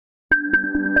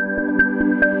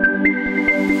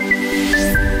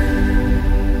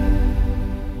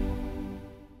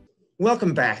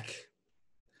Welcome back.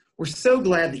 We're so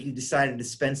glad that you decided to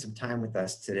spend some time with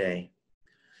us today.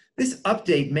 This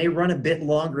update may run a bit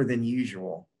longer than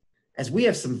usual, as we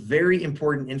have some very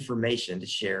important information to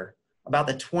share about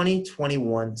the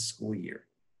 2021 school year.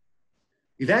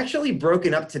 We've actually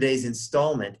broken up today's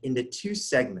installment into two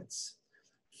segments.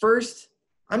 First,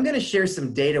 I'm going to share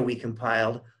some data we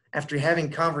compiled after having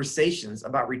conversations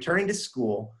about returning to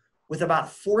school with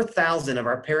about 4,000 of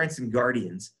our parents and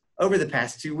guardians over the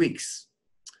past 2 weeks.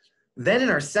 Then in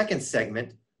our second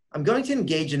segment, I'm going to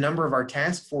engage a number of our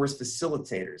task force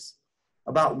facilitators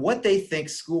about what they think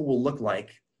school will look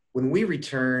like when we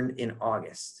return in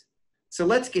August. So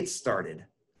let's get started.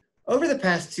 Over the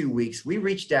past 2 weeks, we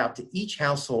reached out to each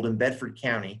household in Bedford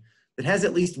County that has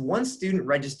at least one student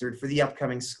registered for the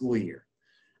upcoming school year.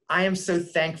 I am so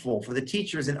thankful for the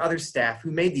teachers and other staff who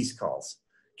made these calls,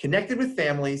 connected with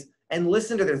families, and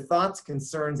listened to their thoughts,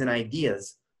 concerns, and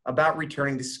ideas about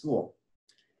returning to school.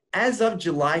 As of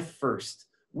July 1st,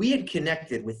 we had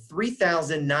connected with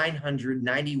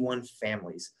 3,991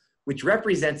 families, which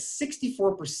represents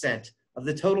 64% of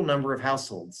the total number of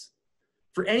households.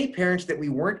 For any parents that we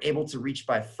weren't able to reach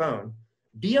by phone,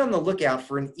 be on the lookout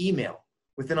for an email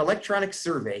with an electronic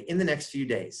survey in the next few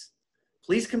days.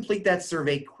 Please complete that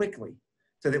survey quickly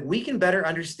so that we can better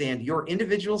understand your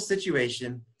individual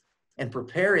situation and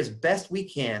prepare as best we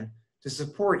can to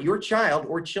support your child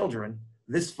or children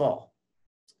this fall.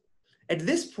 At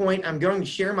this point, I'm going to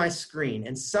share my screen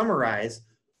and summarize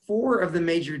 4 of the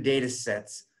major data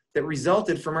sets that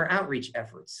resulted from our outreach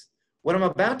efforts. What I'm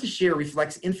about to share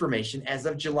reflects information as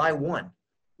of July 1,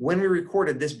 when we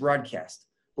recorded this broadcast,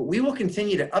 but we will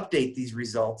continue to update these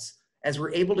results as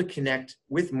we're able to connect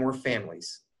with more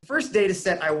families. The first data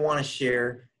set I want to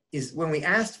share is when we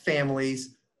asked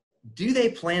families, do they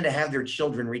plan to have their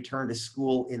children return to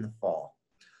school in the fall?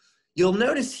 You'll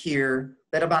notice here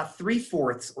that about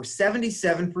 3/4 or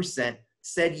 77%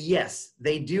 said yes,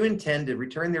 they do intend to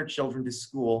return their children to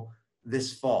school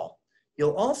this fall.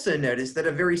 You'll also notice that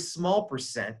a very small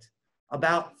percent,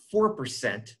 about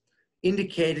 4%,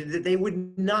 indicated that they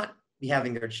would not be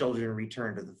having their children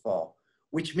return to the fall,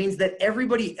 which means that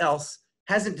everybody else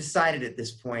hasn't decided at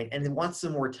this point and wants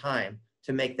some more time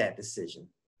to make that decision.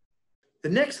 The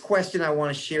next question I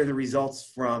want to share the results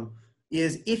from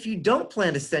is, if you don't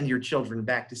plan to send your children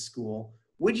back to school,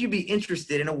 would you be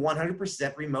interested in a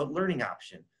 100% remote learning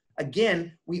option?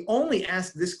 Again, we only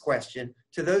asked this question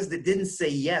to those that didn't say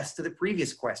yes to the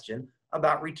previous question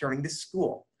about returning to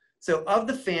school. So of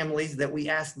the families that we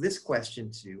asked this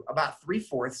question to, about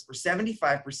 3/4 or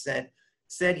 75%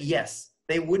 said yes,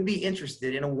 they would be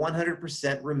interested in a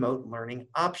 100% remote learning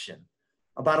option.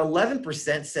 About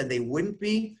 11% said they wouldn't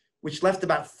be, which left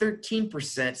about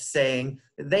 13% saying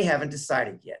that they haven't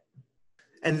decided yet.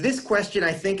 And this question,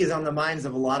 I think, is on the minds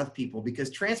of a lot of people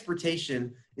because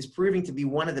transportation is proving to be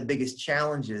one of the biggest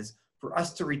challenges for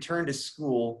us to return to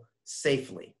school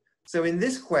safely. So in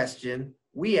this question,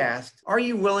 we asked, are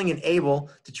you willing and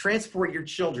able to transport your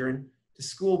children to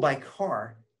school by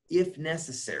car if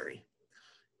necessary?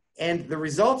 And the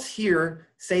results here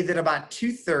say that about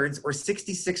 2/3 or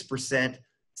 66%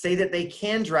 say that they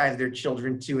can drive their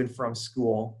children to and from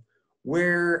school,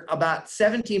 where about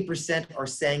 17% are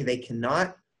saying they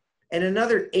cannot, and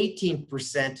another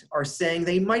 18% are saying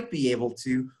they might be able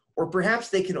to, or perhaps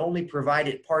they can only provide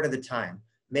it part of the time,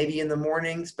 maybe in the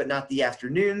mornings, but not the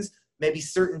afternoons, maybe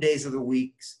certain days of the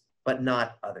weeks, but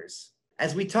not others.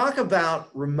 As we talk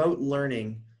about remote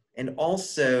learning and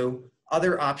also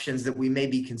other options that we may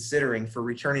be considering for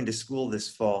returning to school this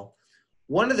fall,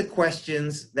 one of the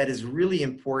questions that is really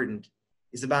important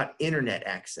is about internet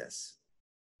access.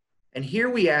 And here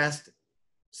we asked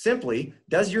simply,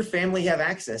 does your family have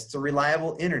access to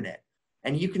reliable internet?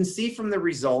 And you can see from the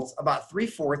results, about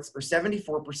 3/4 or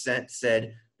 74%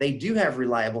 said they do have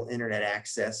reliable internet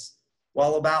access,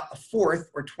 while about 1/4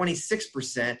 or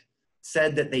 26%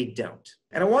 said that they don't.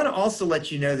 And I want to also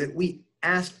let you know that we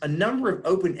asked a number of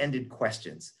open-ended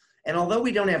questions. And although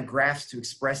we don't have graphs to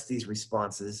express these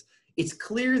responses, it's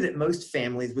clear that most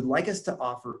families would like us to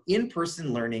offer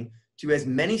in-person learning to as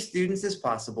many students as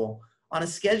possible on a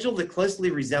schedule that closely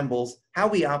resembles how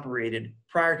we operated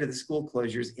prior to the school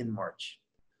closures in March.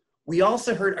 We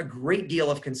also heard a great deal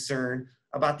of concern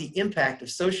about the impact of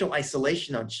social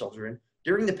isolation on children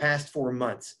during the past 4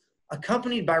 months,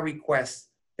 accompanied by requests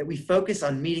that we focus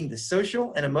on meeting the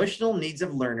social and emotional needs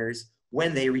of learners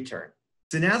when they return.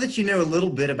 So now that you know a little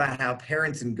bit about how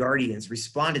parents and guardians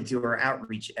responded to our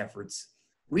outreach efforts,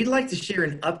 we'd like to share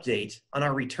an update on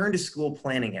our return to school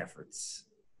planning efforts.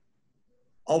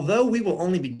 Although we will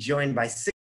only be joined by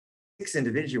 6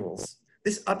 individuals,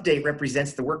 This update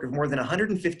represents the work of more than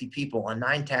 150 people on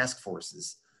 9 task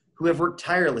forces who have worked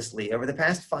tirelessly over the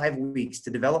past 5 weeks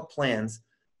to develop plans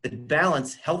that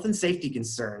balance health and safety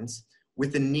concerns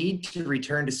with the need to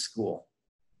return to school.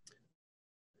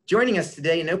 Joining us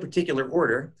today in no particular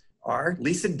order are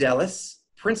Lisa Dellis,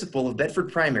 principal of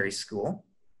Bedford Primary School,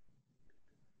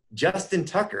 Justin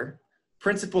Tucker,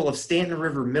 principal of Stanton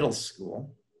River Middle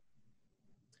School,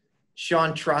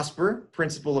 Sean Trosper,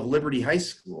 principal of Liberty High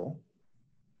School,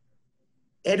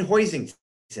 Ed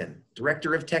Hoisington,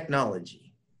 director of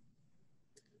technology,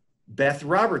 Beth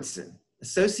Robertson,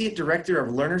 associate director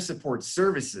of learner support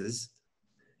services,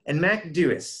 and Mac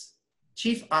Dewis,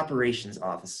 chief operations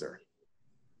officer.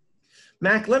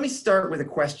 Mac, let me start with a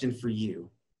question for you.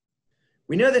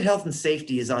 We know that health and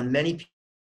safety is on many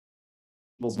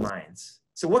people's minds.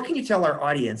 So what can you tell our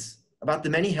audience about the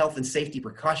many health and safety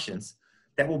precautions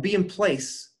that will be in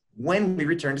place when we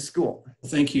return to school?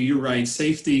 Thank you. You're right.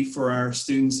 Safety for our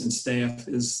students and staff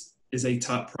is a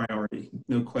top priority,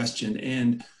 no question.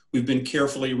 And we've been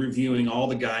carefully reviewing all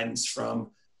the guidance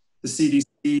from the CDC,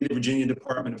 the Virginia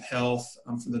Department of Health,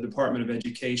 from the Department of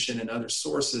Education and other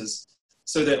sources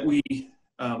so that we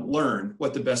learn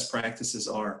what the best practices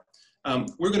are.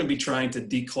 We're going to be trying to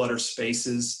declutter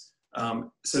spaces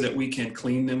so that we can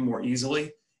clean them more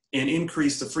easily and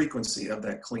increase the frequency of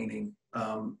that cleaning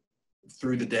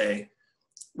through the day.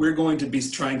 We're going to be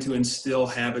trying to instill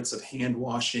habits of hand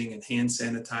washing and hand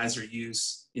sanitizer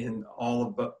use in all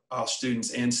of our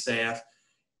students and staff,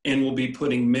 and we'll be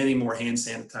putting many more hand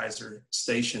sanitizer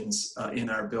stations in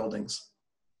our buildings.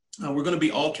 We're going to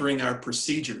be altering our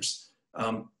procedures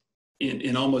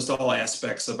in almost all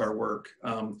aspects of our work.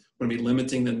 We're going to be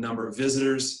limiting the number of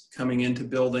visitors coming into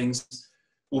buildings.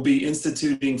 We'll be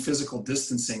instituting physical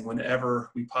distancing whenever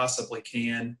we possibly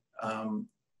can.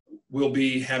 We'll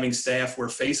be having staff wear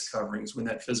face coverings when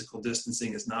that physical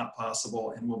distancing is not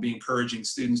possible, and we'll be encouraging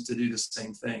students to do the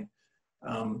same thing.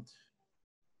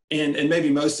 And maybe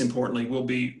most importantly, we'll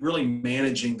be really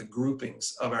managing the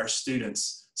groupings of our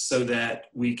students so that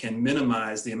we can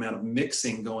minimize the amount of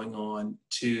mixing going on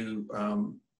to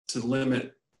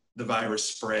limit the virus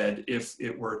spread if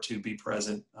it were to be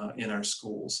present in our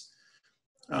schools.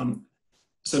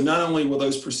 So not only will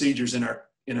those procedures in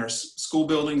our school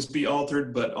buildings be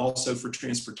altered, but also for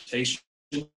transportation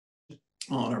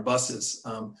on our buses.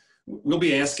 We'll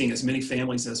be asking as many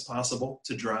families as possible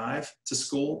to drive to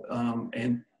school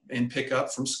and pick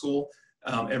up from school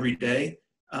every day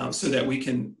so that we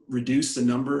can reduce the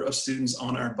number of students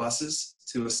on our buses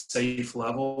to a safe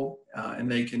level and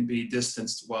they can be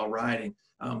distanced while riding.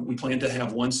 We plan to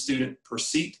have 1 student per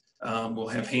seat. We'll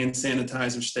have hand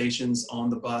sanitizer stations on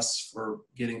the bus for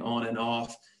getting on and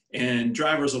off, and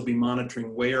drivers will be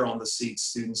monitoring where on the seats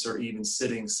students are even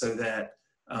sitting so that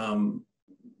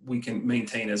we can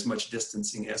maintain as much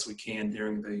distancing as we can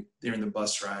during the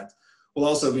bus ride. We'll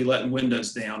also be letting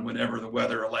windows down whenever the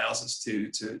weather allows us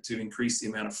to increase the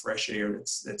amount of fresh air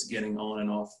that's getting on and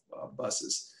off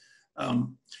buses.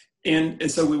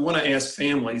 And so we want to ask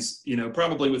families,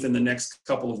 probably within the next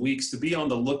couple of weeks, to be on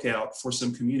the lookout for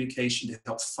some communication to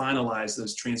help finalize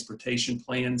those transportation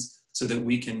plans so that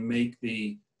we can make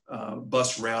the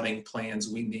bus routing plans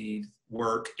we need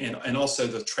work, and also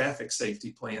the traffic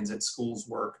safety plans at schools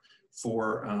work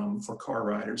for car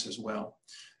riders as well.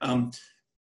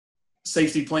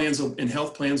 Safety plans and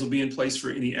health plans will be in place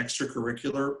for any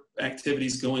extracurricular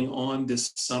activities going on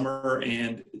this summer,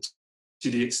 and to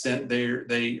the extent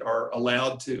they are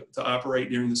allowed to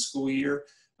operate during the school year.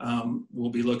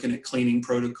 We'll be looking at cleaning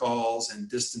protocols and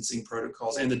distancing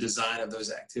protocols and the design of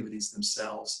those activities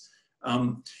themselves.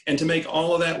 And to make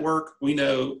all of that work, we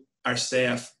know our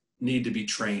staff need to be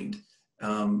trained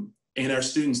and our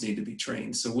students need to be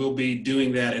trained. So we'll be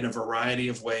doing that in a variety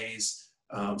of ways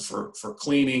for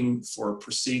cleaning, for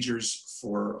procedures,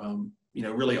 for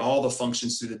really all the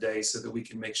functions through the day so that we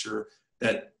can make sure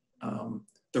that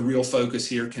the real focus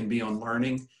here can be on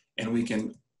learning, and we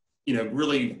can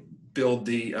really build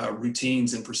the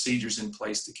routines and procedures in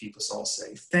place to keep us all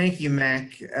safe. Thank you,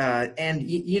 Mac. And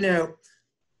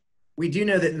we do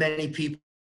know that many people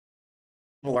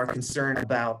are concerned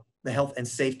about the health and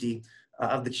safety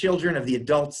of the children, of the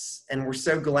adults, and we're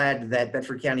so glad that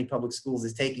Bedford County Public Schools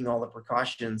is taking all the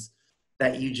precautions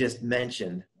that you just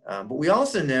mentioned. But we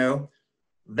also know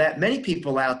that many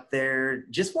people out there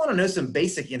just want to know some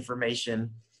basic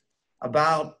information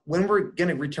about when we're going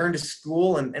to return to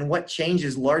school and what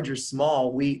changes, large or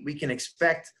small, we can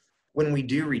expect when we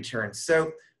do return.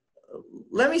 So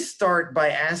let me start by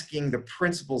asking the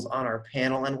principals on our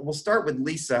panel, and we'll start with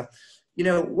Lisa.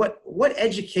 What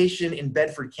education in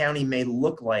Bedford County may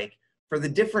look like for the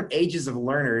different ages of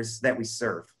learners that we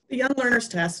serve? The Young Learners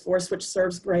Task Force, which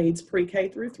serves grades pre-K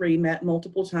through 3, met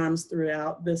multiple times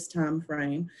throughout this time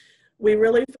frame. We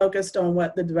really focused on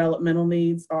what the developmental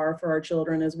needs are for our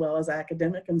children, as well as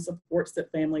academic and supports that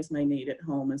families may need at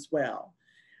home as well.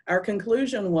 Our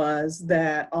conclusion was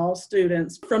that all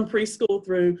students from preschool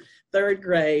through 3rd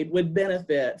grade would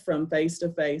benefit from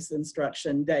face-to-face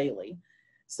instruction daily.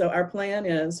 So our plan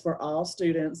is for all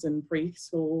students in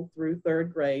preschool through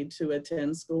 3rd grade to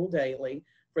attend school daily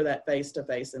for that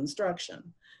face-to-face instruction.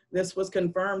 This was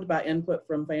confirmed by input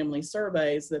from family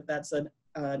surveys that that's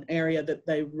an area that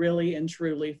they really and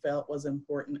truly felt was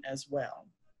important as well.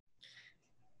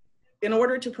 In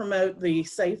order to promote the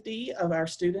safety of our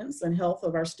students and health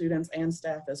of our students and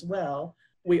staff as well,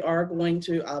 we are going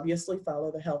to obviously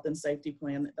follow the health and safety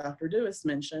plan that Dr. Dewis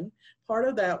mentioned. Part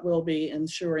of that will be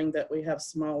ensuring that we have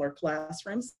smaller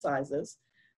classroom sizes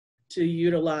to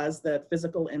utilize the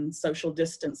physical and social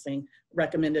distancing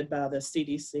recommended by the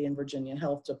CDC and Virginia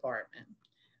Health Department.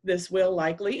 This will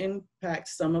likely impact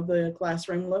some of the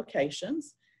classroom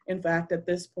locations. In fact, at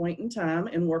this point in time,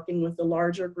 in working with the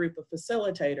larger group of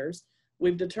facilitators,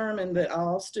 we've determined that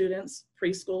all students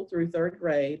preschool through 3rd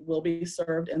grade will be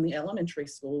served in the elementary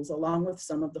schools along with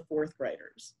some of the 4th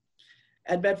graders.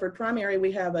 At Bedford Primary,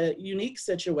 we have a unique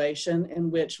situation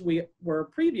in which we were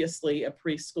previously a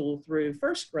preschool through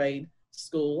 1st grade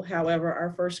school. However,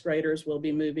 our 1st graders will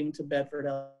be moving to Bedford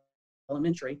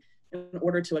Elementary in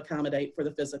order to accommodate for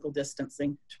the physical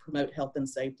distancing to promote health and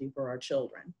safety for our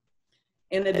children.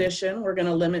 In addition, we're going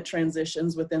to limit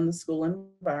transitions within the school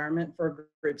environment for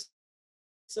groups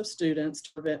of students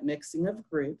to prevent mixing of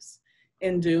groups.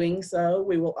 In doing so,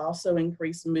 we will also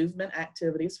increase movement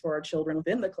activities for our children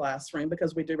within the classroom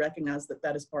because we do recognize that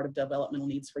that is part of developmental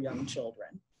needs for young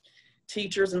children.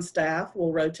 Teachers and staff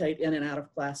will rotate in and out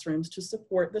of classrooms to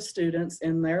support the students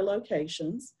in their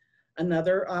locations.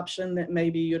 Another option that may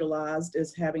be utilized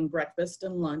is having breakfast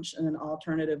and lunch in an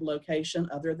alternative location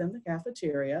other than the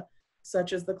cafeteria,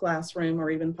 such as the classroom or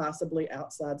even possibly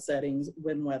outside settings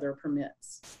when weather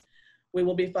permits. We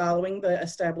will be following the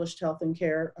established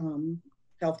healthcare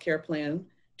plan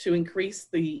to increase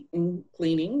the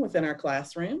cleaning within our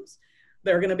classrooms.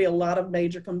 There are going to be a lot of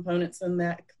major components in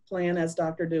that plan, as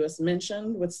Dr. Dewis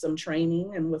mentioned, with some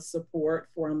training and with support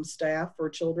from staff for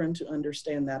children to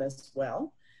understand that as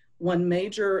well. One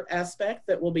major aspect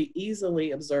that will be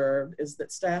easily observed is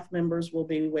that staff members will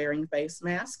be wearing face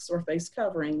masks or face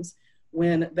coverings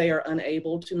when they are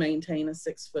unable to maintain a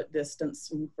 6-foot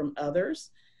distance from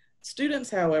others. Students,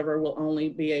 however, will only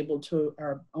be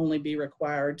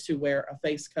required to wear a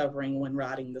face covering when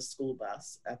riding the school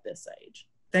bus at this age.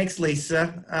 Thanks,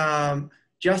 Lisa.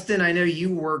 Justin, I know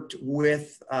you worked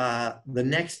with the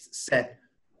next set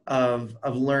of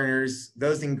learners,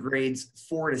 those in grades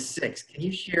 4 to 6. Can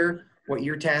you share what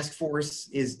your task force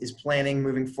is planning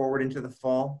moving forward into the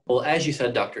fall? Well, as you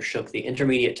said, Dr. Shook, the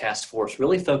intermediate task force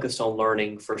really focused on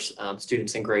learning for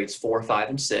students in grades 4, 5,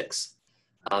 and 6.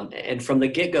 And from the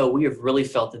get-go, we have really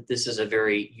felt that this is a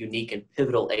very unique and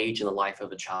pivotal age in the life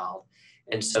of a child.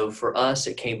 And so for us,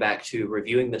 it came back to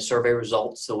reviewing the survey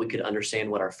results so we could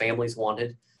understand what our families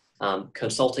wanted,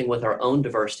 consulting with our own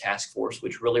diverse task force,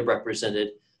 which really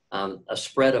represented a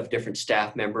spread of different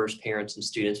staff members, parents, and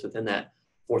students within that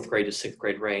 4th grade to 6th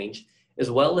grade range, as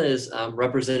well as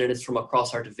representatives from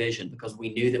across our division, because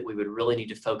we knew that we would really need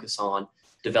to focus on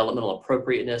developmental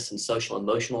appropriateness and social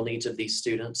emotional needs of these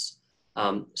students.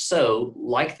 So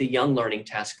like the Young Learning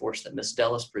Task Force that Ms.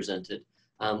 Dellis presented,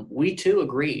 we too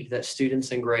agreed that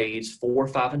students in grades 4,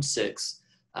 5, and 6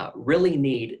 really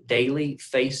need daily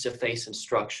face-to-face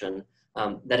instruction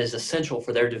that is essential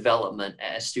for their development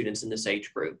as students in this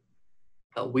age group.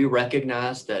 We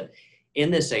recognize that in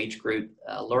this age group,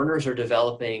 learners are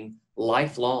developing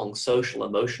lifelong social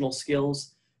emotional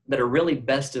skills that are really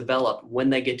best developed when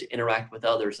they get to interact with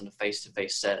others in a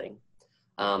face-to-face setting.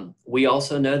 We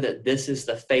also know that this is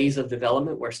the phase of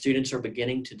development where students are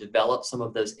beginning to develop some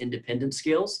of those independent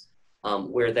skills,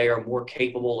 where they are more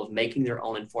capable of making their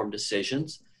own informed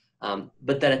decisions,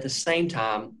 but that at the same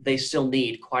time, they still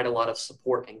need quite a lot of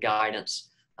support and guidance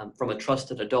from a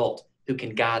trusted adult who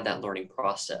can guide that learning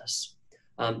process.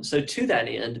 So to that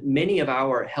end, many of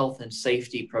our health and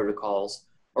safety protocols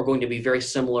are going to be very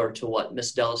similar to what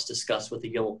Ms. Dellis discussed with the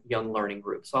Young Learning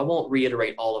Group. So I won't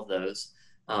reiterate all of those.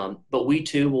 But we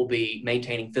too will be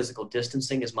maintaining physical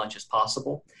distancing as much as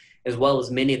possible, as well as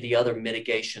many of the other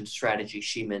mitigation strategies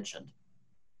she mentioned.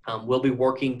 We'll be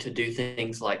working to do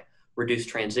things like reduce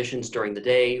transitions during the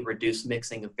day, reduce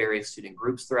mixing of various student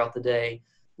groups throughout the day,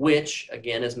 which,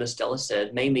 again, as Ms. Dellis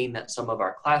said, may mean that some of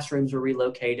our classrooms are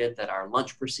relocated, that our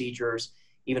lunch procedures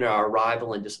even our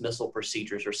arrival and dismissal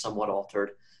procedures are somewhat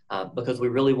altered because we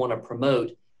really want to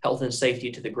promote health and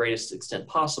safety to the greatest extent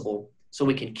possible so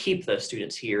we can keep those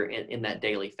students here in that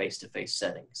daily face-to-face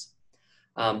settings.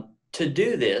 To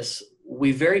do this,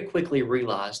 we very quickly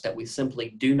realized that we simply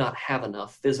do not have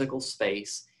enough physical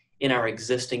space in our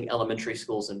existing elementary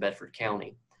schools in Bedford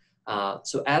County.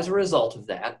 So as a result of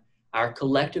that, our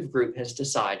collective group has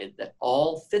decided that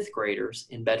all fifth graders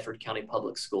in Bedford County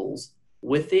Public Schools,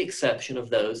 with the exception of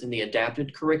those in the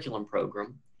adapted curriculum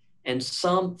program, and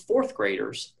some fourth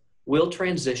graders will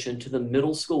transition to the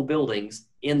middle school buildings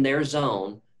in their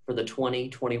zone for the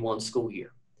 2021 school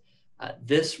year.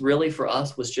 This really for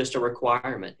us was just a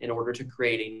requirement in order to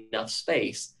create enough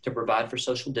space to provide for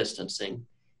social distancing.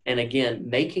 And again,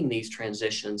 making these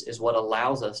transitions is what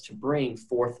allows us to bring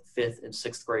fourth, fifth, and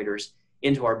sixth graders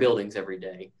into our buildings every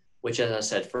day, which, as I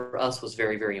said, for us was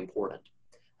very, very important.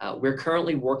 We're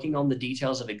currently working on the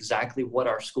details of exactly what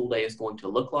our school day is going to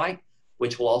look like,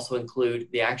 which will also include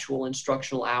the actual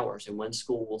instructional hours and when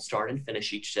school will start and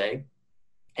finish each day.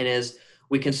 And as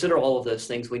we consider all of those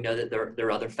things, we know that there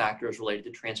are other factors related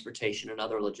to transportation and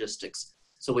other logistics.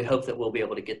 So we hope that we'll be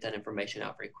able to get that information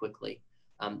out very quickly.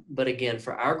 But again,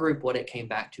 for our group, what it came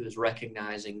back to is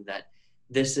recognizing that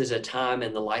this is a time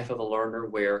in the life of a learner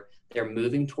where they're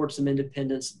moving towards some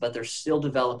independence, but they're still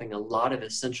developing a lot of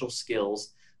essential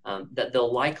skills that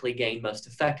they'll likely gain most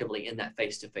effectively in that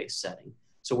face-to-face setting.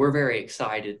 So we're very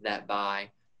excited that by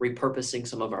repurposing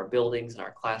some of our buildings and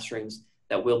our classrooms,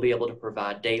 that we'll be able to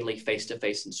provide daily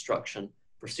face-to-face instruction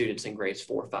for students in grades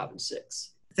 4, 5, and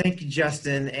 6. Thank you,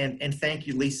 Justin, and thank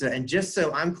you, Lisa. And just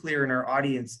so I'm clear and our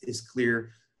audience is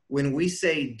clear, when we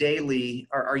say daily,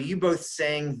 are you both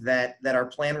saying that our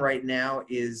plan right now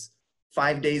is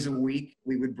 5 days a week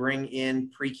we would bring in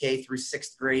pre-K through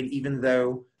sixth grade, even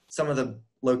though some of the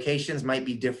locations might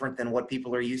be different than what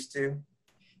people are used to?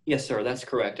 Yes, sir, that's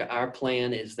correct. Our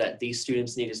plan is that these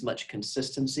students need as much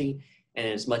consistency and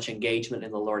as much engagement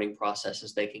in the learning process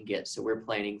as they can get. So we're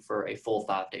planning for a full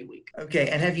 5-day week. Okay,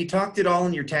 and have you talked at all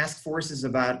in your task forces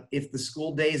about if the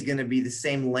school day is going to be the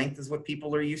same length as what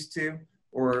people are used to?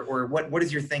 Or what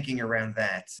is your thinking around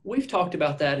that? We've talked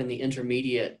about that in the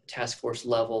intermediate task force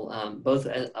level, both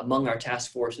among our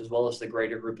task force as well as the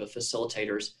greater group of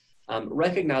facilitators,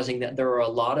 recognizing that there are a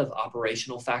lot of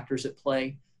operational factors at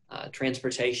play.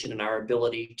 Transportation and our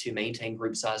ability to maintain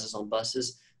group sizes on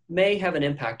buses may have an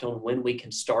impact on when we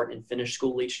can start and finish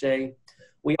school each day.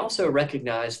 We also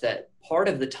recognize that part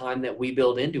of the time that we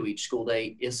build into each school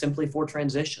day is simply for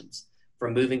transitions,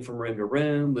 from moving from room to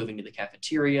room, moving to the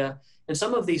cafeteria, and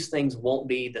some of these things won't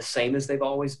be the same as they've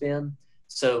always been.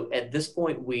 So at this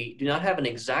point, we do not have an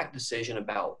exact decision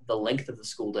about the length of the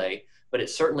school day, but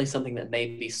it's certainly something that may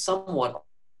be somewhat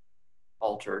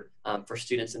altered for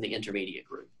students in the intermediate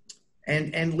group.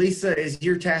 And Lisa, is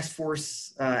your task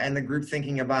force and the group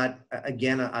thinking about,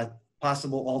 again, a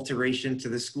possible alteration to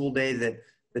the school day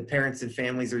that parents and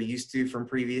families are used to from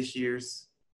previous years?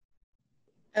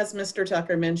 As Mr.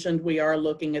 Tucker mentioned, we are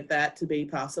looking at that to be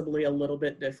possibly a little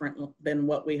bit different than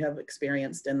what we have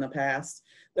experienced in the past.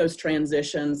 Those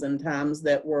transitions and times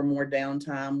that were more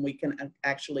downtime, we can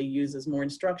actually use as more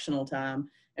instructional time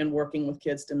and working with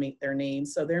kids to meet their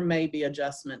needs. So there may be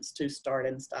adjustments to start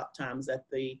and stop times at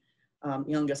the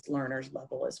youngest learners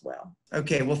level as well.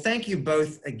 Okay, well, thank you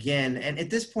both again. And at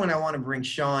this point, I want to bring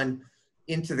Sean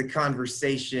into the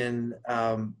conversation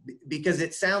because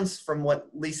it sounds from what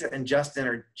Lisa and Justin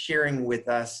are sharing with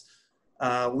us,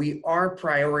 we are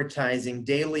prioritizing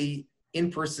daily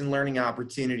in-person learning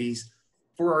opportunities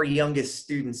for our youngest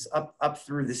students up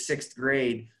through the sixth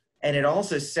grade. And it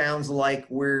also sounds like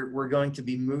we're going to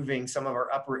be moving some of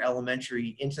our upper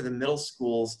elementary into the middle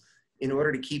schools in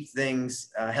order to keep things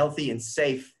healthy and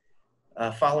safe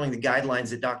following the guidelines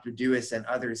that Dr. Dewis and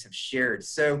others have shared.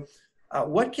 So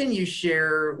what can you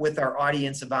share with our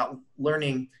audience about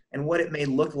learning and what it may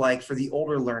look like for the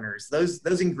older learners,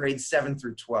 those in grades 7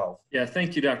 through 12? Yeah,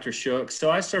 thank you, Dr. Shook.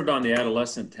 So I served on the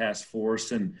adolescent task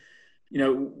force, and you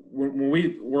know, when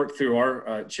we worked through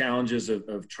our challenges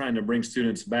of trying to bring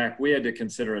students back, we had to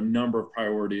consider a number of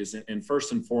priorities. And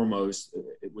first and foremost,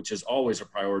 which is always a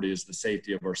priority, is the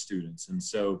safety of our students. And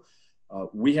so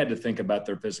we had to think about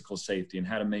their physical safety and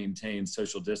how to maintain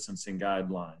social distancing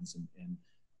guidelines and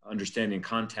understanding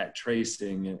contact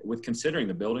tracing with considering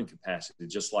the building capacity,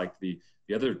 just like the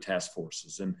other task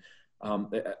forces. And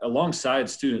alongside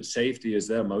student safety is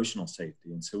the emotional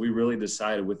safety. And so we really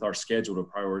decided with our schedule to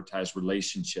prioritize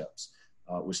relationships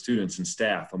with students and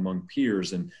staff among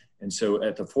peers. And so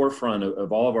at the forefront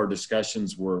of all of our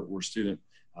discussions were student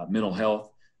mental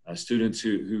health, students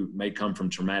who may come from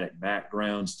traumatic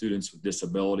backgrounds, students with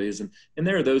disabilities, and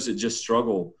there are those that just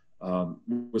struggle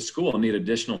with school and need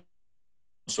additional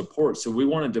support. So we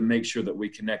wanted to make sure that we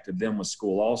connected them with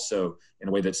school also in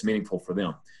a way that's meaningful for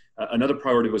them. Another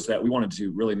priority was that we wanted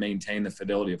to really maintain the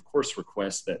fidelity of course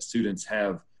requests that students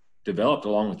have developed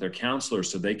along with their counselors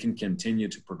so they can continue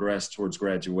to progress towards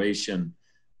graduation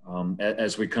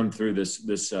as we come through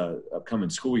this upcoming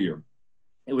school year.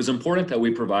 It was important that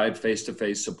we provide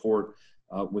face-to-face support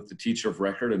with the teacher of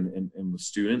record and with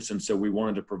students. And so we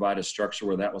wanted to provide a structure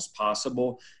where that was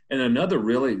possible. And another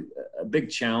really a big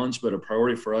challenge, but a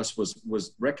priority for us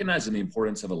was recognizing the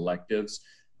importance of electives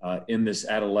in this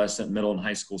adolescent, middle, and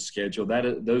high school schedule.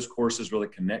 Those courses really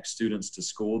connect students to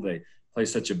school. They play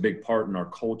such a big part in our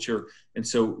culture. And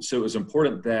so it was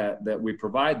important that we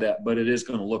provide that, but it is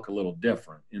going to look a little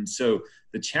different. And so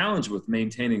the challenge with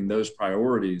maintaining those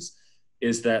priorities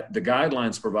is that the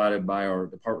guidelines provided by our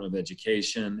Department of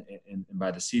Education and by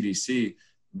the CDC,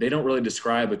 they don't really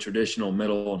describe a traditional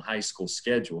middle and high school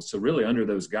schedule. So really under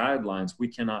those guidelines, we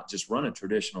cannot just run a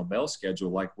traditional bell schedule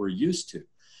like we're used to.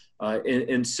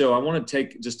 And so I want to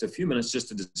take just a few minutes just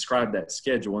to describe that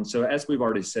schedule. And so as we've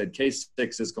already said,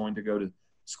 K-6 is going to go to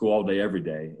school all day, every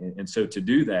day. And so to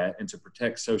do that and to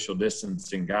protect social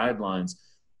distancing guidelines,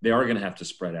 they are going to have to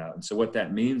spread out. And so what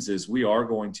that means is we are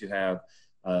going to have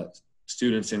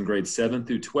students in grades 7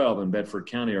 through 12 in Bedford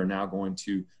County are now going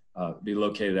to be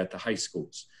located at the high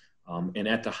schools. And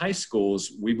at the high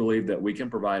schools, we believe that we can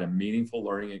provide a meaningful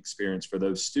learning experience for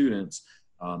those students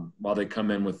while they come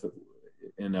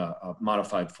in a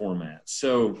modified format.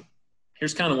 So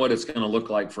here's kind of what it's going to look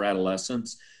like for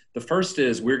adolescents. The first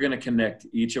is we're going to connect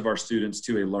each of our students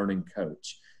to a learning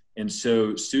coach. And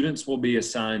so students will be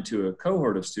assigned to a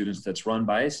cohort of students that's run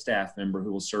by a staff member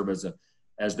who will serve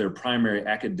as their primary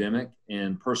academic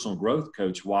and personal growth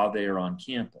coach while they are on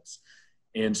campus.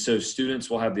 And so students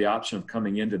will have the option of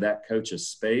coming into that coach's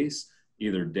space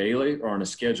either daily or on a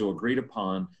schedule agreed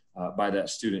upon by that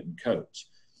student and coach.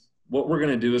 What we're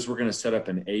going to do is we're going to set up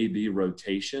an A-B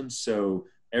rotation. So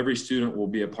every student will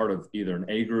be a part of either an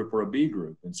A group or a B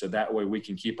group. And so that way we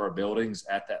can keep our buildings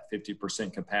at that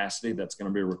 50% capacity that's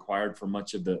going to be required for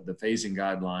much of the phasing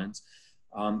guidelines.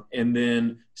 And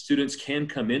then students can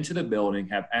come into the building,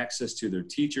 have access to their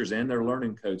teachers and their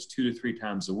learning coach 2 to 3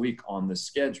 times a week on this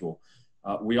schedule.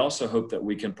 We also hope that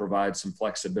we can provide some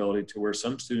flexibility to where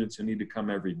some students who need to come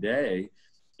every day,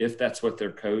 if that's what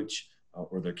their coach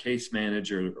or their case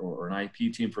manager or an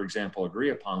IP team, for example, agree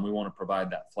upon, we want to provide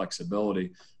that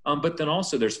flexibility. But then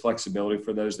also there's flexibility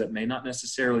for those that may not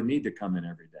necessarily need to come in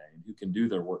every day and who can do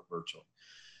their work virtually.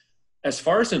 As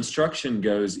far as instruction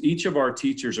goes, each of our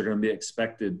teachers are going to be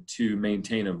expected to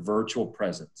maintain a virtual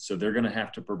presence. So they're going to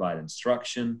have to provide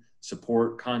instruction,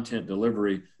 support, content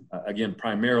delivery, again,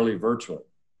 primarily virtually.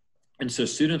 And so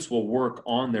students will work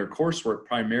on their coursework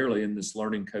primarily in this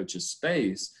learning coach's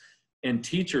space, and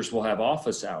teachers will have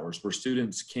office hours where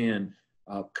students can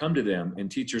come to them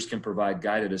and teachers can provide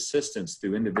guided assistance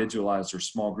through individualized or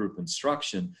small group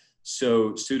instruction.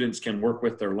 So students can work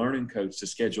with their learning coach to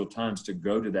schedule times to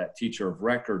go to that teacher of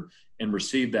record and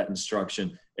receive that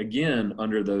instruction, again,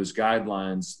 under those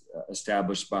guidelines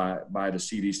established by the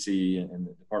CDC and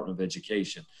the Department of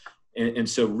Education. And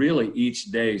so really each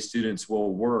day students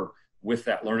will work with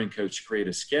that learning coach to create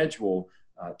a schedule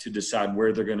to decide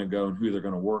where they're going to go and who they're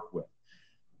going to work with.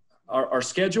 Our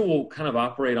schedule will kind of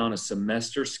operate on a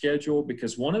semester schedule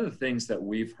because one of the things that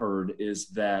we've heard is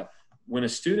that when a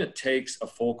student takes a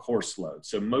full course load,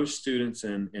 so most students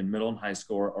in middle and high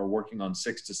school are working on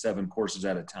 6 to 7 courses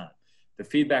at a time. The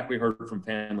feedback we heard from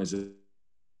families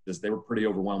is they were pretty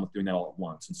overwhelmed with doing that all at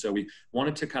once. And so we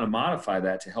wanted to kind of modify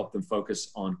that to help them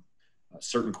focus on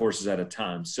certain courses at a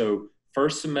time. So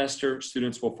first semester,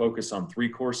 students will focus on 3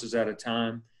 courses at a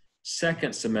time.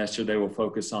 Second semester, they will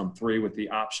focus on 3 with the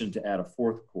option to add a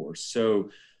 4th course. So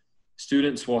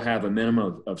students will have a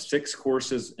minimum of 6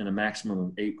 courses and a maximum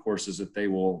of 8 courses that they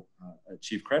will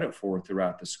achieve credit for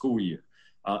throughout the school year.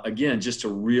 Again, just to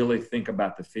really think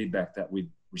about the feedback that we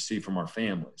receive from our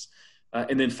families.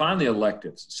 And then finally,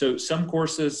 electives. So some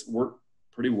courses work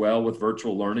pretty well with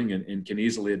virtual learning and can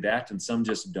easily adapt, and some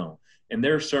just don't. And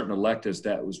there are certain electives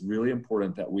that was really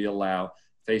important that we allow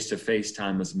face-to-face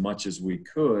time as much as we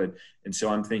could. And so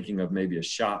I'm thinking of maybe a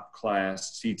shop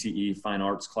class, CTE, fine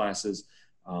arts classes.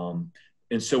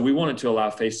 And so we wanted to allow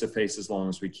face-to-face as long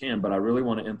as we can, but I really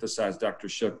want to emphasize, Dr.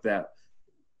 Shook, that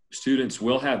students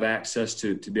will have access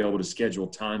to be able to schedule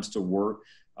times to work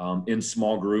in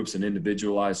small groups and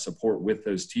individualized support with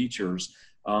those teachers.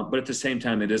 But at the same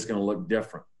time, it is going to look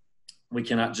different. We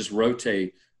cannot just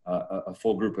rotate a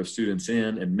full group of students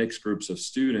in and mixed groups of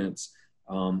students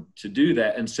to do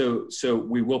that. And so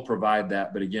we will provide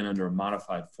that, but again, under a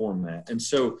modified format. And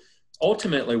so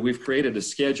ultimately, we've created a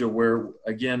schedule where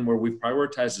we've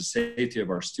prioritized the safety of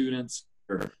our students.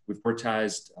 We've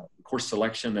prioritized course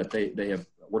selection that they have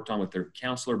worked on with their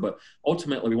counselor, but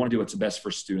ultimately we want to do what's best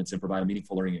for students and provide a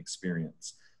meaningful learning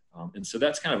experience. And so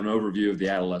that's kind of an overview of the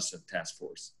Adolescent Task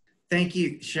Force. Thank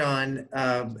you, Sean.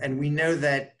 And we know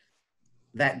that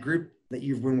that group that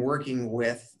you've been working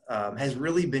with has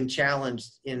really been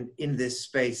challenged in this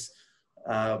space,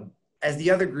 as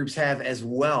the other groups have as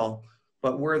well,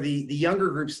 but where the younger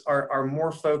groups are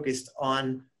more focused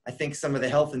on, I think, some of the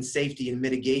health and safety and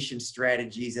mitigation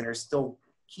strategies and are still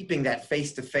keeping that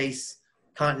face-to-face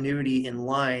continuity in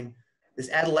line. This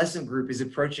adolescent group is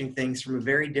approaching things from a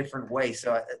very different way.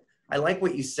 So I like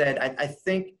what you said. I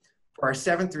think for our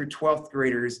 7th through 12th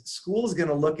graders, school is going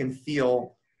to look and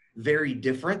feel very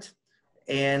different.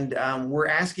 And we're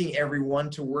asking everyone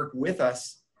to work with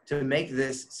us to make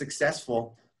this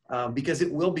successful because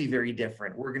it will be very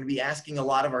different. We're going to be asking a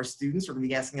lot of our students, we're going to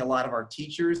be asking a lot of our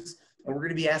teachers, and we're going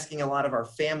to be asking a lot of our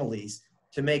families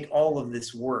to make all of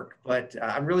this work. But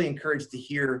I'm really encouraged to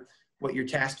hear what your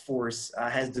task force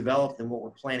has developed and what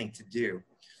we're planning to do.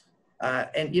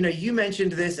 And you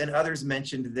mentioned this and others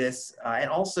mentioned this. And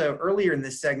also earlier in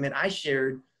this segment, I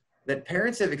shared that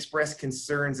parents have expressed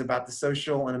concerns about the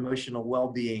social and emotional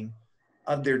well-being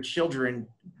of their children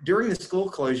during the school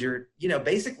closure,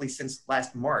 basically since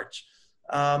last March.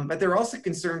 But they're also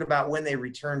concerned about when they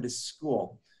return to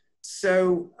school.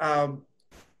 So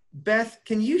Beth,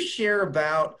 can you share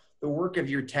about the work of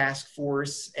your task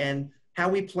force and how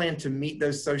we plan to meet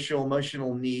those social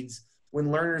emotional needs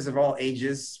when learners of all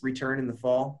ages return in the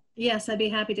fall? Yes, I'd be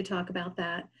happy to talk about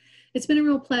that. It's been a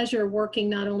real pleasure working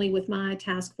not only with my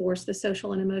task force, the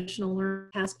Social and Emotional Learning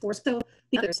Task Force, so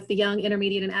the others, the young,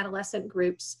 intermediate, and adolescent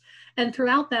groups. And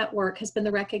throughout that work has been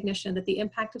the recognition that the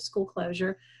impact of school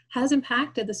closure has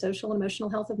impacted the social and emotional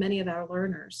health of many of our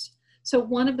learners. So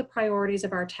one of the priorities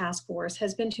of our task force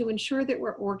has been to ensure that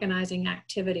we're organizing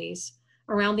activities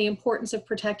around the importance of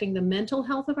protecting the mental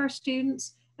health of our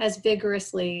students as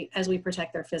vigorously as we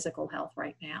protect their physical health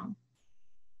right now.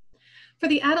 For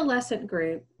the adolescent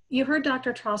group, you heard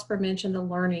Dr. Trosper mention the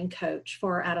learning coach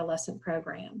for our adolescent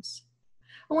programs.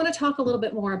 I want to talk a little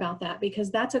bit more about that because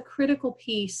that's a critical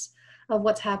piece of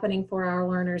what's happening for our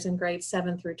learners in grades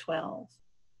 7 through 12.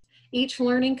 Each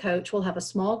learning coach will have a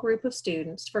small group of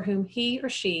students for whom he or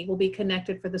she will be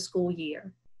connected for the school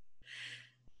year.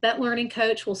 That learning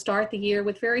coach will start the year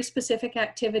with very specific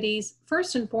activities,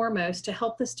 first and foremost, to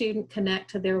help the student connect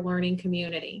to their learning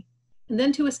community, and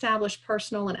then to establish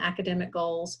personal and academic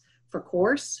goals for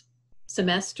course,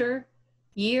 semester,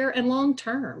 year, and long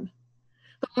term.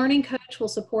 The learning coach will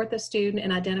support the student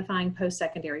in identifying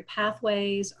post-secondary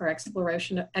pathways or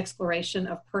exploration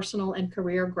of personal and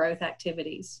career growth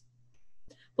activities.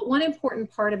 But one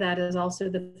important part of that is also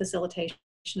the facilitation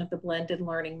of the blended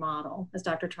learning model, as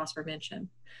Dr. Trosper mentioned.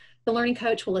 The learning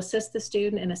coach will assist the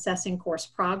student in assessing course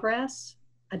progress,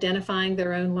 identifying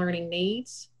their own learning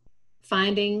needs,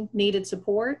 finding needed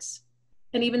supports,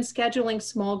 and even scheduling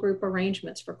small group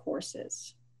arrangements for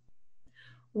courses.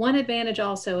 One advantage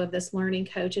also of this learning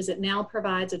coach is it now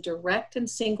provides a direct and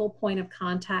single point of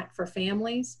contact for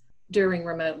families during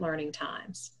remote learning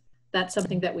times. That's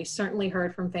something that we certainly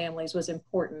heard from families was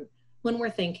important when we're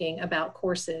thinking about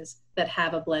courses that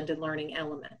have a blended learning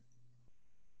element.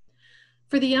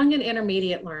 For the young and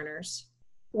intermediate learners,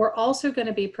 we're also going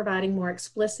to be providing more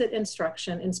explicit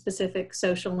instruction in specific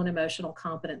social and emotional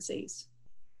competencies,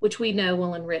 which we know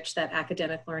will enrich that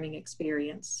academic learning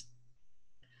experience.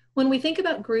 When we think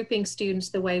about grouping students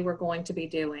the way we're going to be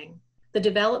doing, the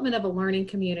development of a learning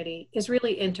community is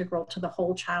really integral to the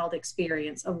whole child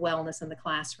experience of wellness in the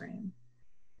classroom.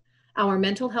 Our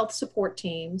mental health support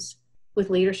teams, with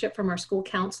leadership from our school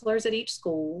counselors at each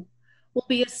school, will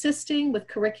be assisting with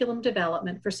curriculum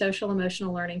development for social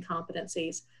emotional learning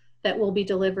competencies that will be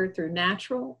delivered through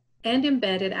natural and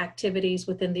embedded activities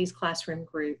within these classroom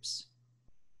groups.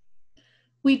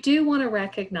 We do want to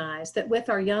recognize that with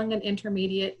our young and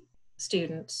intermediate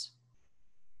students,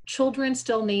 children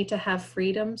still need to have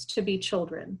freedoms to be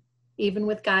children, even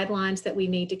with guidelines that we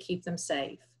need to keep them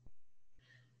safe.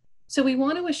 So we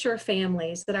want to assure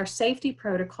families that our safety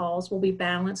protocols will be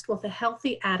balanced with a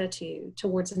healthy attitude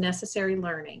towards necessary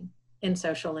learning in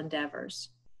social endeavors.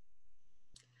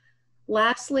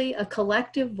 Lastly, a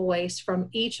collective voice from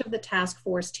each of the task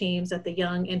force teams at the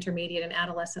young, intermediate, and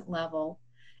adolescent level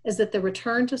is that the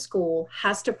return to school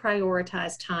has to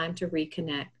prioritize time to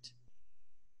reconnect.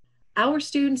 Our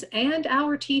students and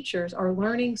our teachers are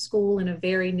learning school in a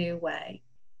very new way.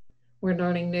 We're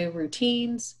learning new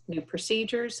routines, new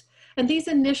procedures, and these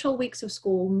initial weeks of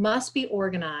school must be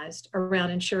organized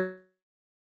around ensuring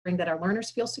that our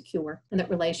learners feel secure and that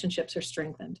relationships are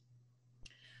strengthened.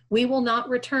 We will not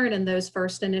return in those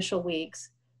first initial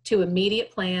weeks to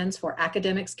immediate plans for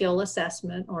academic skill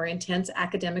assessment or intense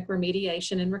academic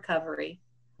remediation and recovery,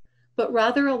 but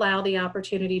rather allow the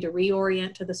opportunity to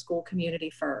reorient to the school community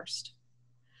first.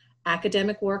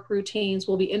 Academic work routines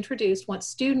will be introduced once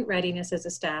student readiness is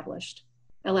established,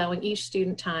 allowing each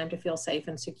student time to feel safe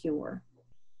and secure.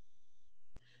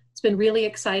 It's been really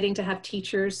exciting to have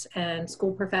teachers and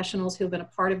school professionals who have been a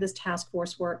part of this task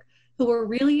force work who are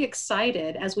really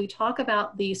excited as we talk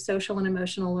about the social and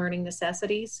emotional learning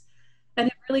necessities. And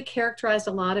it really characterized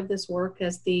a lot of this work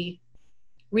as the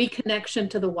reconnection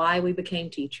to the why we became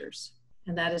teachers.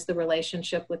 And that is the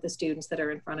relationship with the students that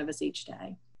are in front of us each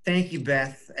day. Thank you,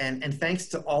 Beth. And thanks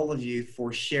to all of you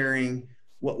for sharing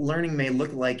what learning may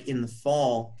look like in the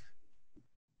fall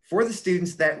for the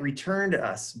students that return to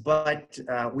us. But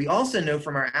we also know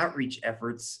from our outreach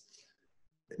efforts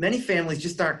that many families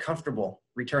just aren't comfortable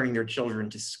returning their children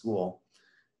to school.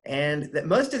 And that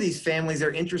most of these families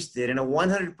are interested in a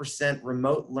 100%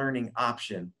 remote learning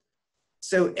option.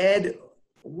 So Ed,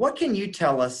 what can you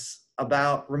tell us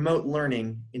about remote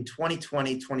learning in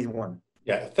 2020-21?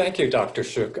 Yeah, thank you, Dr.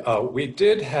 Shook. We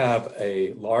did have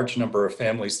a large number of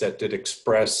families that did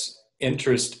express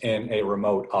interest in a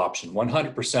remote option,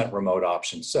 100% remote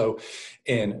option. So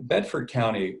in Bedford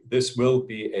County, this will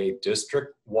be a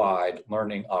district-wide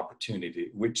learning opportunity,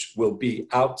 which will be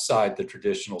outside the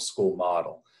traditional school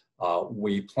model.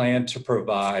 We plan to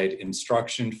provide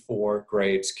instruction for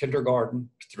grades kindergarten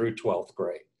through 12th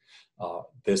grade.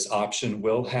 This option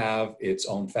will have its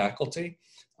own faculty,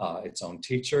 its own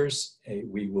teachers.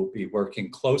 We will be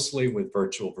working closely with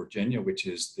Virtual Virginia, which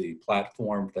is the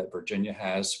platform that Virginia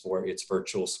has for its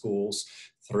virtual schools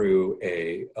through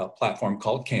a platform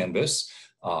called Canvas.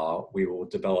 We will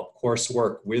develop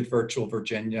coursework with Virtual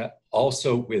Virginia,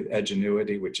 also with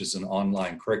Edgenuity, which is an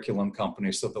online curriculum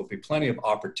company. So there'll be plenty of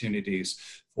opportunities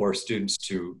for students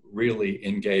to really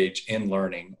engage in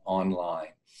learning online.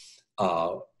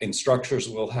 Instructors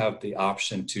will have the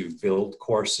option to build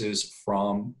courses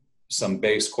from some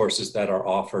base courses that are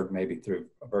offered maybe through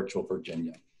Virtual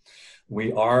Virginia.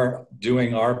 We are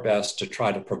doing our best to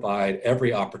try to provide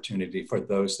every opportunity for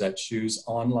those that choose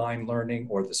online learning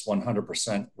or this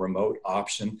 100% remote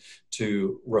option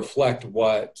to reflect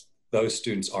what those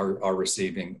students are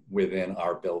receiving within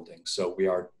our building. So we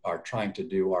are trying to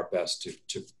do our best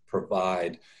to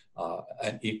provide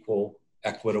an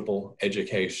equitable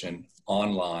education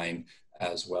online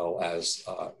as well as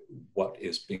what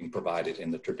is being provided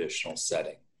in the traditional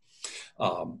setting.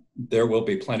 There will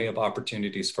be plenty of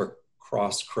opportunities for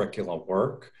cross-curricular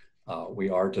work. We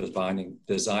are designing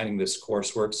this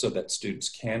coursework so that students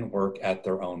can work at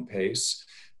their own pace.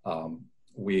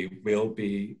 We will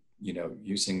be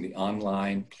using the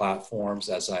online platforms,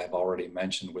 as I have already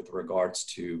mentioned, with regards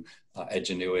to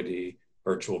Edgenuity,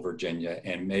 Virtual Virginia,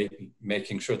 and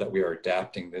making sure that we are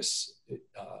adapting this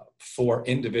for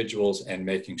individuals and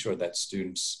making sure that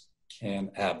students can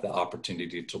have the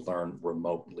opportunity to learn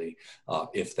remotely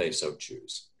if they so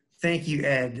choose. Thank you,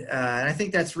 Ed. And I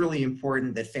think that's really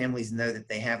important that families know that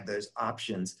they have those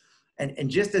options. And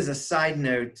just as a side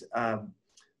note,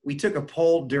 we took a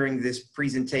poll during this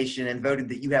presentation and voted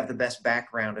that you have the best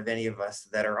background of any of us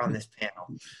that are on this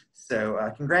panel.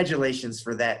 So congratulations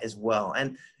for that as well.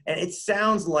 And it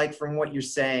sounds like from what you're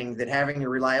saying that having a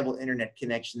reliable internet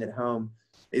connection at home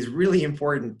is really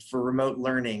important for remote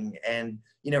learning. And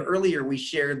earlier we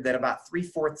shared that about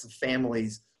 3/4 of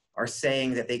families are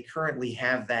saying that they currently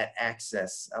have that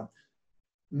access.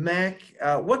 Mac,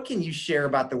 what can you share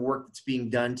about the work that's being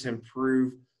done to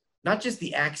improve not just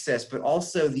the access, but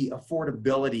also the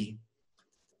affordability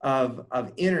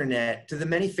of internet to the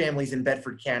many families in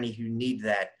Bedford County who need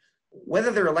that,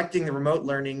 whether they're electing the remote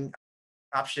learning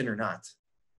option or not?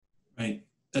 Right,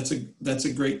 that's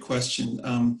a great question.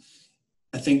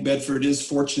 I think Bedford is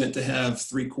fortunate to have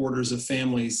 3/4 of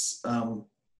families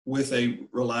with a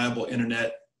reliable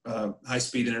internet,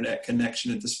 high-speed internet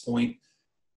connection at this point,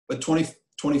 but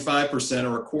 25%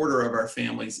 or 1/4 of our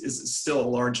families is still a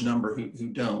large number who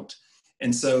don't.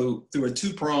 And so through a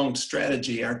two-pronged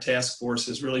strategy, our task force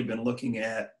has really been looking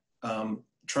at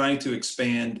trying to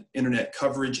expand internet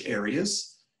coverage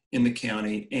areas in the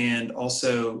county and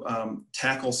also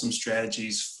tackle some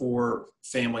strategies for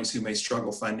families who may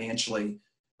struggle financially,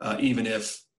 even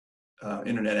if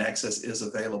internet access is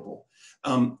available.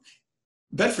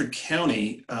 Bedford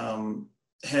County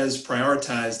has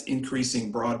prioritized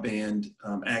increasing broadband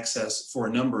access for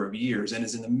a number of years and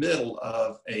is in the middle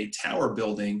of a tower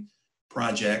building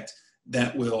project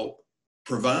that will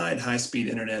provide high-speed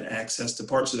internet access to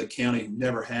parts of the county who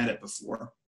never had it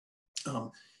before.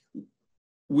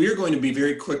 We're going to be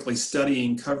very quickly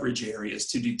studying coverage areas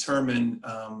to determine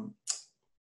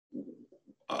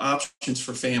options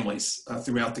for families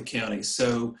throughout the county.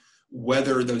 So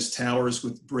whether those towers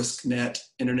with brisk net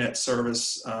internet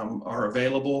service are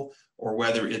available, or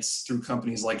whether it's through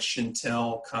companies like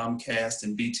Shintel, Comcast,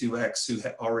 and B2X who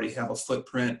already have a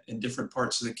footprint in different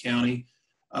parts of the county,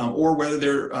 or whether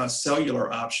there are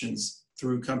cellular options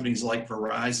through companies like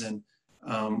Verizon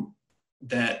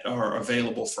that are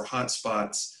available for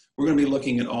hotspots. We're going to be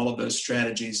looking at all of those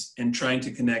strategies and trying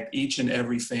to connect each and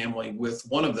every family with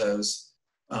one of those,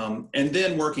 and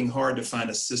then working hard to find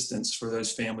assistance for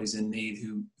those families in need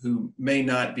who may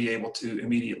not be able to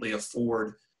immediately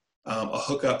afford a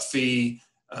hookup fee,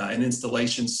 an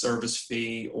installation service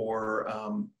fee,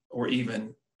 or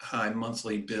even high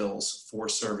monthly bills for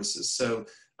services. So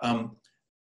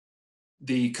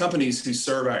the companies who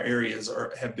serve our areas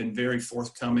have been very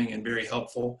forthcoming and very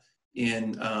helpful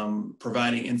in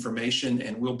providing information,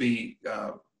 and we'll be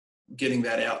getting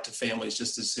that out to families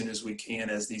just as soon as we can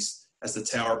as the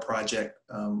tower project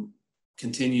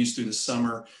continues through the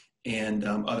summer and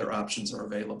other options are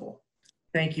available.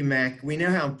 Thank you, Mac. We know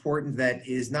how important that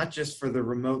is, not just for the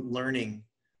remote learning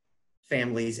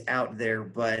families out there,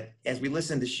 but as we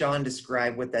listen to Sean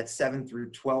describe what that 7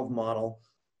 through 12 model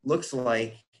looks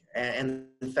like, and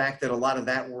the fact that a lot of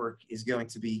that work is going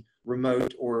to be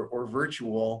remote or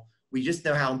virtual, we just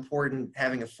know how important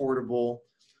having affordable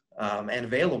and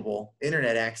available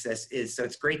internet access is. So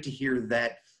it's great to hear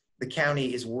that the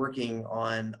county is working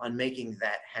on making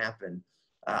that happen.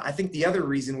 I think the other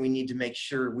reason we need to make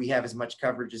sure we have as much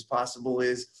coverage as possible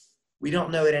is we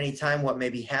don't know at any time what may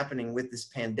be happening with this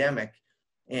pandemic.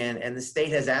 And the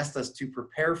state has asked us to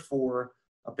prepare for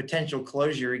a potential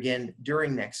closure again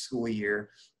during next school year.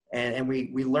 And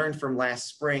we learned from last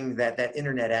spring that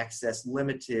internet access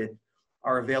limited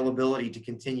our availability to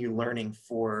continue learning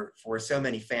for so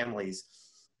many families.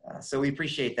 So we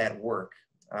appreciate that work.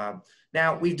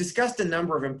 Now, we've discussed a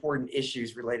number of important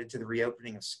issues related to the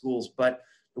reopening of schools, but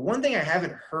the one thing I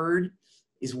haven't heard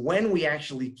is when we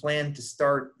actually plan to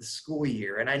start the school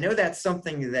year. And I know that's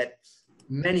something that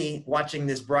many watching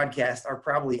this broadcast are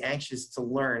probably anxious to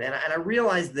learn. And I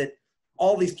realize that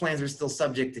all these plans are still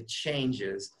subject to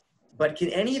changes, but can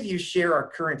any of you share our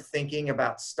current thinking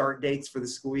about start dates for the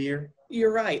school year?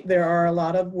 You're right. There are a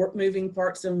lot of moving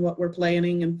parts in what we're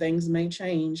planning, and things may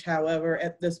change. However,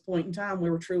 at this point in time, we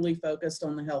were truly focused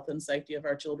on the health and safety of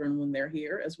our children when they're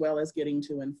here, as well as getting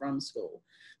to and from school.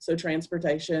 So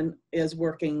transportation is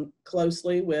working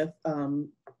closely with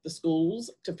the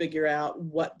schools to figure out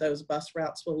what those bus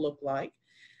routes will look like.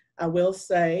 I will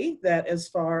say that as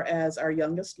far as our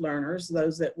youngest learners,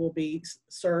 those that will be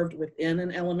served within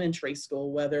an elementary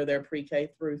school, whether they're pre-K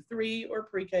through 3 or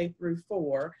pre-K through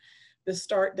 4, the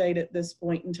start date at this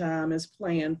point in time is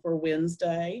planned for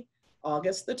Wednesday,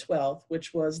 August the 12th,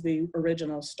 which was the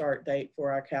original start date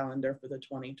for our calendar for the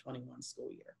 2021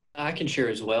 school year. I can share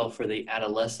as well for the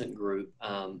adolescent group.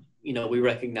 We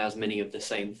recognize many of the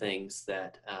same things,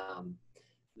 that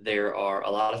there are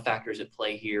a lot of factors at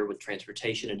play here with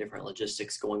transportation and different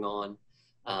logistics going on,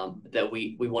 that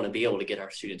we want to be able to get our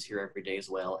students here every day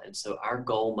as well. And so our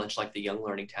goal, much like the Young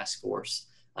Learning Task Force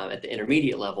at the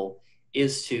intermediate level,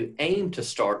 is to aim to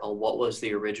start on what was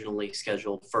the originally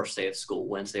scheduled first day of school,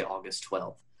 Wednesday, August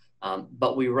 12th.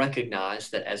 But we recognize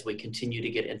that as we continue to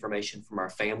get information from our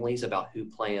families about who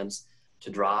plans to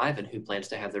drive and who plans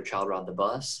to have their child ride the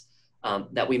bus,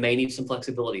 that we may need some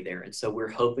flexibility there. And so we're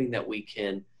hoping that we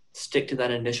can stick to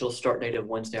that initial start date of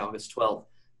Wednesday, August 12th,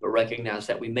 but recognize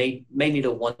that we may need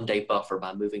a one-day buffer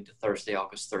by moving to Thursday,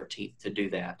 August 13th to do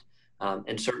that.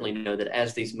 And certainly know that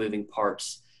as these moving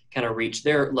parts kind of reach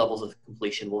their levels of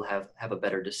completion, we'll have a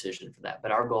better decision for that.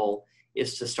 But our goal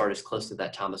is to start as close to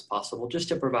that time as possible, just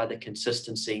to provide the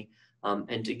consistency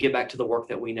and to get back to the work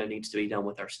that we know needs to be done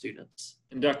with our students.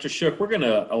 And Dr. Shook, we're going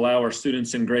to allow our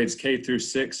students in grades K through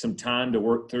 6 some time to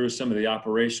work through some of the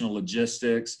operational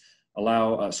logistics,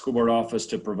 allow school board office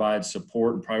to provide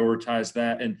support and prioritize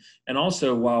that. And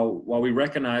also, while we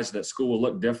recognize that school will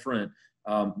look different,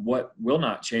 what will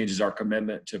not change is our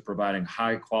commitment to providing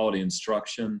high quality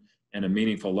instruction and a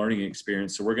meaningful learning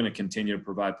experience. So we're going to continue to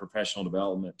provide professional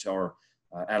development to our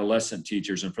adolescent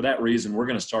teachers. And for that reason, we're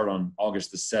going to start on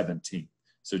August the 17th.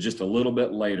 So just a little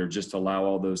bit later, just to allow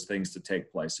all those things to take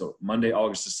place. So Monday,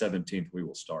 August the 17th, we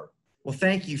will start. Well,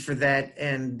 thank you for that.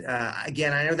 And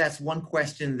again, I know that's one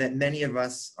question that many of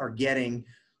us are getting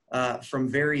from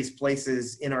various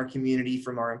places in our community,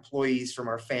 from our employees, from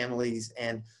our families,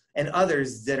 and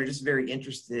others that are just very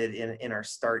interested in our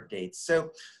start dates.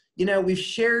 So, you know, we've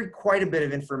shared quite a bit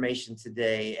of information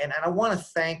today, and I want to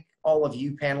thank all of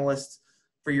you panelists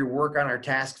for your work on our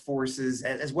task forces,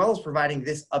 as well as providing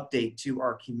this update to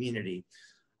our community.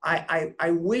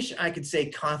 I wish I could say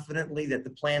confidently that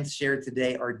the plans shared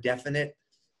today are definite,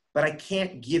 but I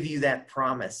can't give you that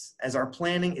promise, as our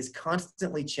planning is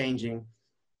constantly changing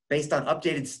based on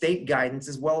updated state guidance,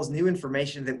 as well as new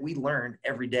information that we learn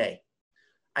every day.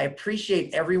 I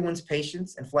appreciate everyone's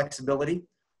patience and flexibility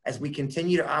as we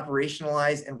continue to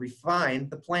operationalize and refine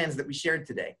the plans that we shared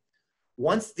today.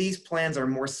 Once these plans are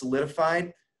more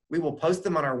solidified, we will post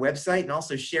them on our website and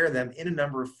also share them in a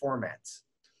number of formats.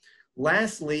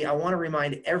 Lastly, I want to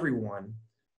remind everyone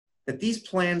that these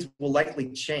plans will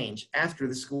likely change after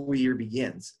the school year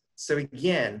begins. So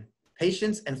again,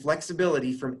 patience and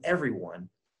flexibility from everyone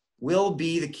will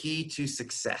be the key to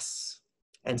success.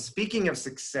 And speaking of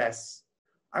success,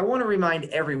 I want to remind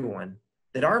everyone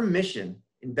that our mission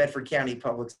in Bedford County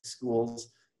Public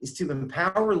Schools is to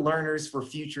empower learners for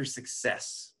future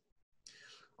success.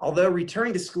 Although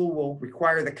returning to school will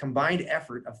require the combined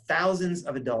effort of thousands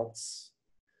of adults,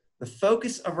 the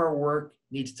focus of our work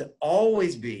needs to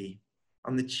always be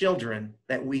on the children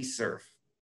that we serve.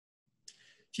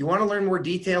 If you want to learn more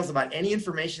details about any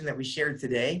information that we shared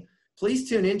today, please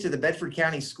tune into the Bedford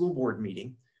County School Board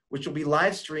meeting, which will be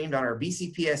live streamed on our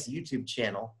BCPS YouTube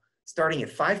channel starting at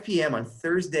 5 p.m. on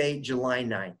Thursday, July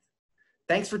 9th.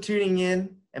 Thanks for tuning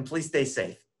in, and please stay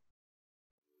safe.